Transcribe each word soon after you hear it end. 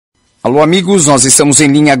Alô, amigos, nós estamos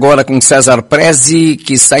em linha agora com Cesar Prezzi,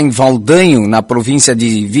 que está em Valdagno, na província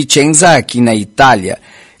de Vicenza, aqui na Itália.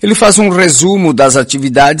 Ele faz um resumo das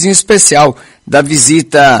atividades, em especial da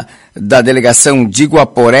visita da delegação de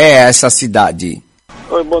Guaporé a essa cidade.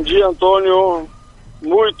 Oi, bom dia, Antônio.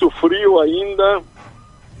 Muito frio ainda,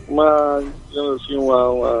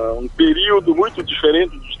 um período muito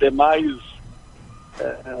diferente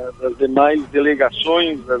das demais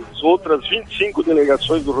delegações, das outras 25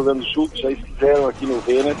 delegações do Rio Grande do Sul que já estiveram aqui no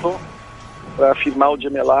Vêneto para firmar o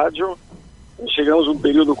gemeládio. Chegamos um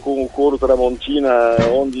período com o coro tramontina,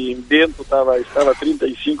 onde dentro estava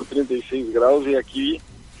 35, 36 graus, e aqui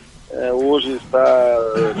hoje está,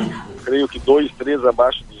 creio que 2, 3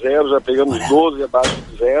 abaixo de zero, já pegamos 12 abaixo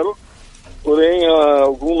de zero. Porém,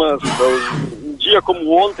 um dia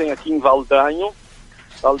como ontem aqui em Valdagno,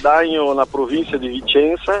 na província de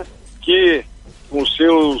Vicenza, que com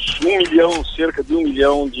seus cerca de 1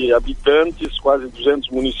 milhão de habitantes, quase 200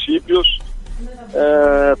 municípios,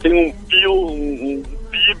 tem um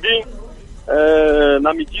PIB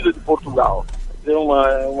na medida de Portugal.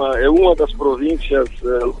 É uma das províncias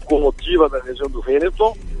locomotiva da região do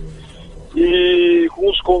Vêneto, e com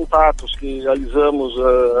os contatos que realizamos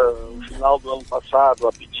no final do ano passado,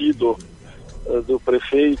 a pedido do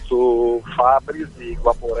prefeito Fabris de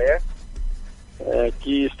Guaporé,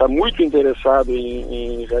 que está muito interessado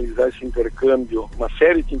em realizar esse intercâmbio, uma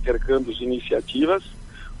série de intercâmbios e iniciativas.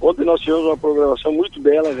 Ontem nós tivemos uma programação muito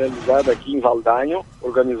bela realizada aqui em Valdagno,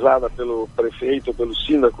 organizada pelo prefeito, pelo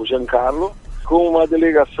síndico Giancarlo, com uma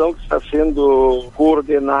delegação que está sendo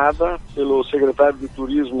coordenada pelo secretário de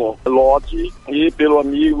Turismo Lodi e pelo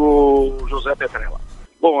amigo José Petrella.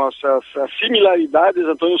 Bom, as similaridades,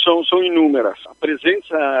 Antônio, são inúmeras. A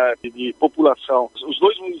presença de população, os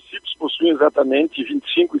dois municípios possuem exatamente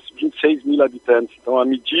 25 e 26 mil habitantes. Então,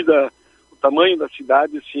 o tamanho da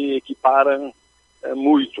cidade se equiparam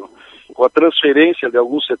muito. Com a transferência de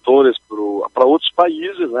alguns setores para outros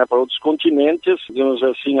países, para outros continentes, digamos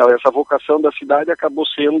assim, essa vocação da cidade acabou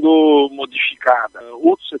sendo modificada.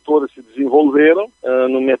 Outros setores se desenvolveram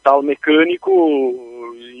no metal mecânico,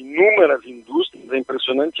 inúmeras indústrias. É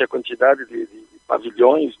impressionante a quantidade de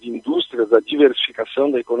pavilhões de indústrias, a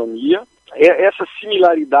diversificação da economia. Essa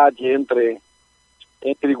similaridade entre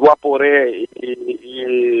Guaporé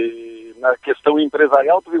e na questão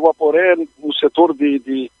empresarial, porque Guaporé, no setor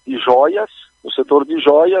de joias,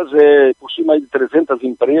 possui mais de 300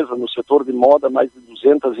 empresas, no setor de moda mais de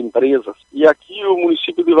 200 empresas. E aqui o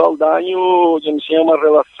município de Valdagno, digamos assim, é uma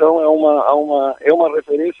relação, é uma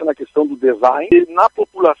referência na questão do design, e na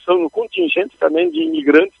população, no contingente também de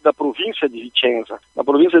imigrantes da província de Vicenza. Na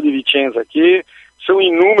província de Vicenza, que são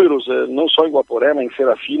inúmeros, não só em Guaporé, mas em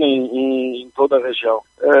Serafina, em toda a região.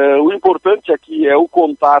 O importante aqui é o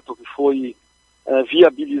contato que foi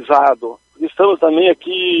viabilizado. Estamos também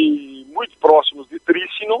aqui muito próximos de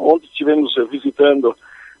Tricino, onde estivemos visitando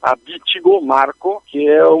a Bittigo Marco, que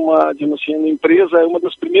é uma empresa, uma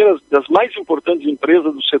das mais importantes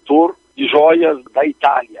empresas do setor de joias da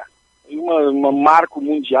Itália. Uma marca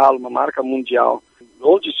mundial,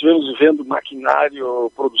 onde estivemos vendo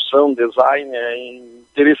maquinário, produção, design,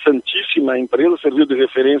 interessantíssima empresa, serviu de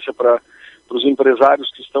referência para os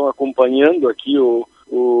empresários que estão acompanhando aqui o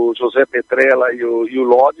José Petrella e o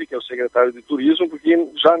Lodi, que é o secretário de Turismo, porque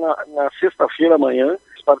já na sexta-feira amanhã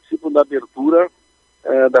eles participam da abertura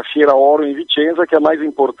da Feira Oro em Vicenza, que é a mais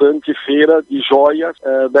importante feira de joias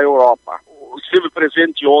da Europa. Esteve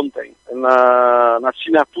presente ontem na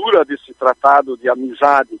assinatura desse tratado de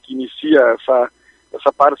amizade que inicia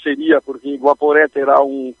essa parceria, porque Guaporé terá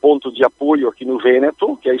um ponto de apoio aqui no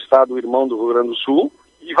Vêneto, que é estado irmão do Rio Grande do Sul,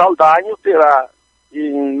 e Valdagno terá,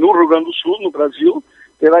 no Rio Grande do Sul, no Brasil,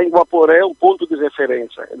 terá em Guaporé um ponto de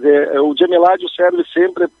referência. O gemeládio serve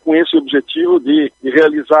sempre com esse objetivo de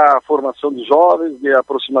realizar a formação de jovens, de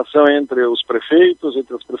aproximação entre os prefeitos,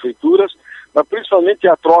 entre as prefeituras, mas principalmente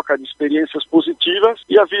a troca de experiências positivas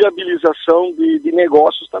e a viabilização de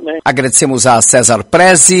negócios também. Agradecemos a Cesar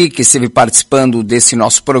Prezzi, que esteve participando desse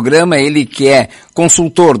nosso programa, ele que é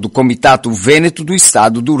consultor do Comitato Vêneto do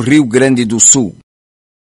Estado do Rio Grande do Sul.